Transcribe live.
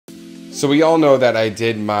So we all know that I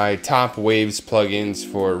did my top waves plugins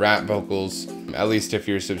for rap vocals, at least if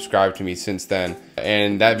you're subscribed to me since then.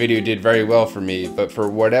 And that video did very well for me, but for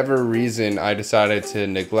whatever reason, I decided to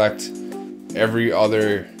neglect every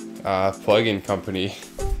other plugin company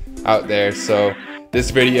out there. So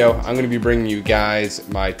this video, I'm going to be bringing you guys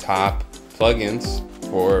my top plugins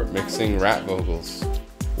for mixing rap vocals.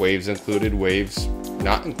 Waves included, waves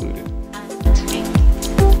not included.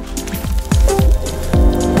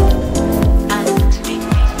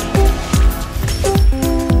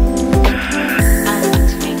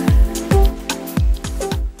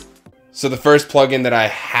 So the first plugin that I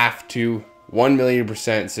have to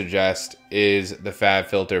 1,000,000% suggest is the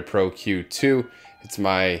FabFilter Pro Q2. It's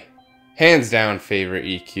my hands down favorite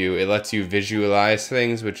EQ. It lets you visualize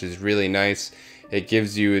things, which is really nice. It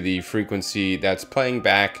gives you the frequency that's playing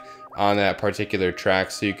back on that particular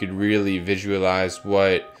track, so you could really visualize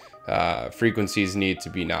what frequencies need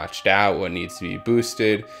to be notched out, what needs to be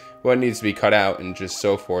boosted, what needs to be cut out, and just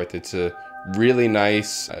so forth. It's a really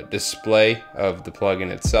nice display of the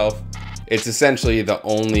plugin itself. It's essentially the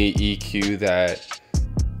only EQ that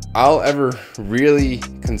I'll ever really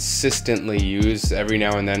consistently use. Every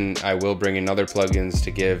now and then I will bring in other plugins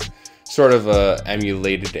to give sort of a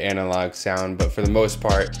emulated analog sound, but for the most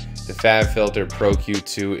part, the FabFilter Pro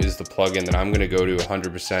Q2 is the plugin that I'm gonna go to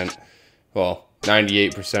 100%, well,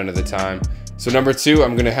 98% of the time. So number two,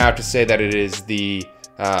 I'm gonna have to say that it is the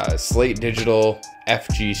Slate Digital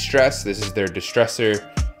FG Stress. This is their distressor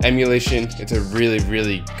emulation. It's a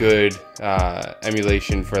really good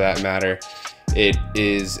emulation for that matter. It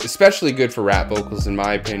is especially good for rap vocals in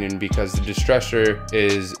my opinion, because the distressor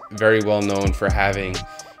is very well known for having,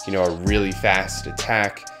 you know, a really fast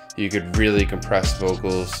attack. You could really compress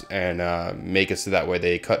vocals and make it so that way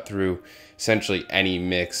they cut through essentially any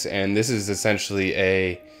mix. And this is essentially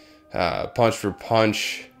a punch for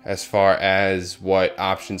punch as far as what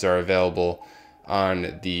options are available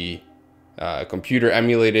on the computer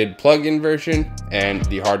emulated plugin version and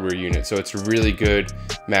the hardware unit. So it's a really good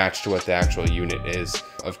match to what the actual unit is.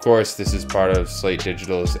 Of course, this is part of Slate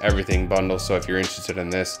Digital's everything bundle, so if you're interested in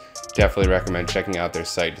this, definitely recommend checking out their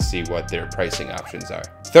site to see what their pricing options are.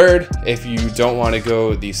 Third, if you don't want to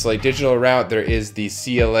go the Slate Digital route, there is the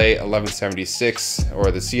CLA 1176 or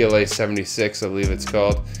the CLA 76, I believe it's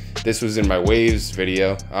called. This was in my Waves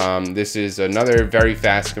video. This is another very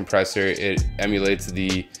fast compressor. It emulates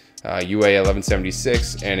the UA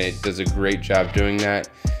 1176 and it does a great job doing that.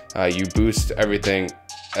 You boost everything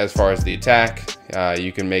as far as the attack.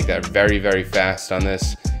 You can make that very fast on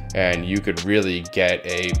this, and you could really get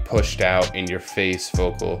a pushed out in your face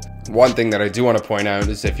vocal. One thing that I do want to point out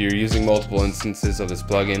is if you're using multiple instances of this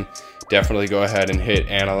plugin, definitely go ahead and hit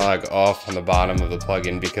analog off on the bottom of the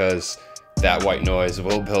plugin, because that white noise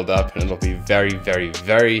will build up and it'll be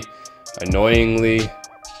very annoyingly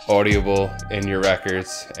audible in your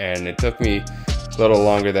records. And it took me a little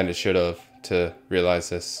longer than it should have to realize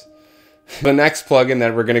this. The next plugin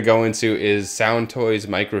that we're going to go into is SoundToys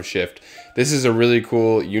Microshift. This is a really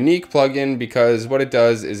cool, unique plugin because what it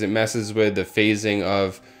does is it messes with the phasing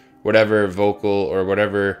of whatever vocal or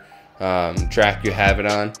whatever track you have it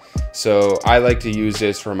on. So I like to use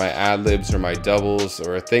this for my ad-libs or my doubles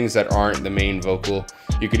or things that aren't the main vocal.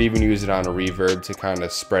 You could even use it on a reverb to kind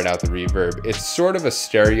of spread out the reverb. It's sort of a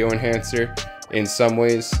stereo enhancer in some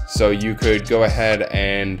ways, so you could go ahead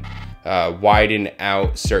and widen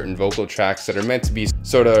out certain vocal tracks that are meant to be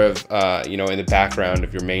sort of you know, in the background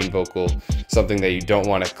of your main vocal, something that you don't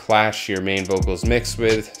want to clash your main vocals mix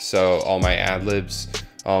with. So all my ad-libs,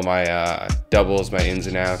 all my doubles, my ins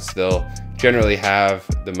and outs, they'll generally have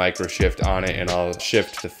the micro shift on it, and I'll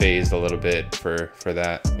shift the phase a little bit for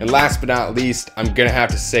that. And last but not least, I'm gonna have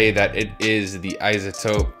to say that it is the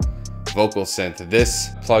iZotope vocal synth. This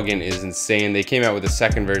plugin is insane. They came out with a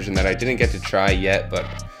second version that I didn't get to try yet, but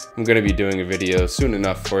I'm going to be doing a video soon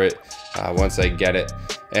enough for it once I get it.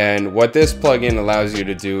 And what this plugin allows you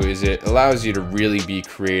to do is it allows you to really be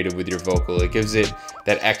creative with your vocal. It gives it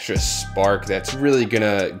that extra spark that's really going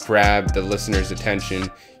to grab the listener's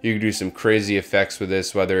attention. You can do some crazy effects with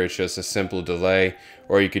this, whether it's just a simple delay,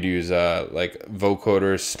 or you could use like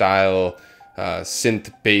vocoder style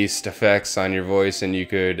synth-based effects on your voice, and you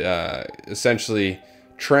could essentially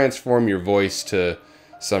transform your voice to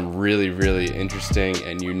some really interesting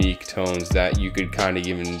and unique tones that you could kind of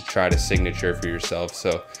even try to signature for yourself.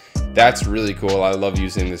 So that's really cool. I love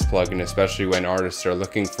using this plugin, especially when artists are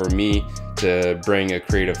looking for me to bring a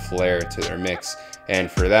creative flair to their mix.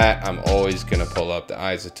 And for that, I'm always gonna pull up the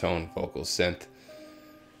iZotope vocal synth.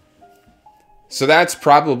 So that's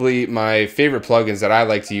probably my favorite plugins that I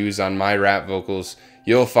like to use on my rap vocals.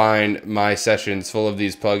 you'll find my sessions full of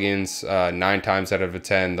these plugins. 9 times out of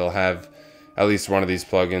 10, they'll have at least one of these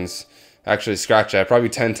plugins. Actually, scratch that. Probably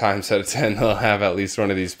 10 times out of 10, they'll have at least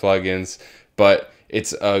one of these plugins. But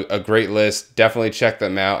it's a great list. Definitely check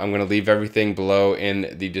them out. I'm going to leave everything below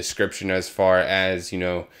in the description as far as,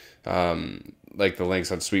 like the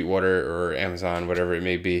links on Sweetwater or Amazon, whatever it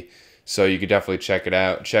may be. So you could definitely check it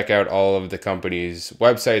out. Check out all of the companies'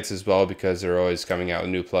 websites as well, because they're always coming out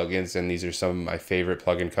with new plugins, and these are some of my favorite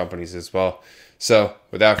plugin companies as well. So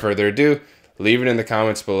without further ado, leave it in the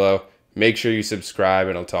comments below. Make sure you subscribe,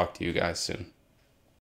 and I'll talk to you guys soon.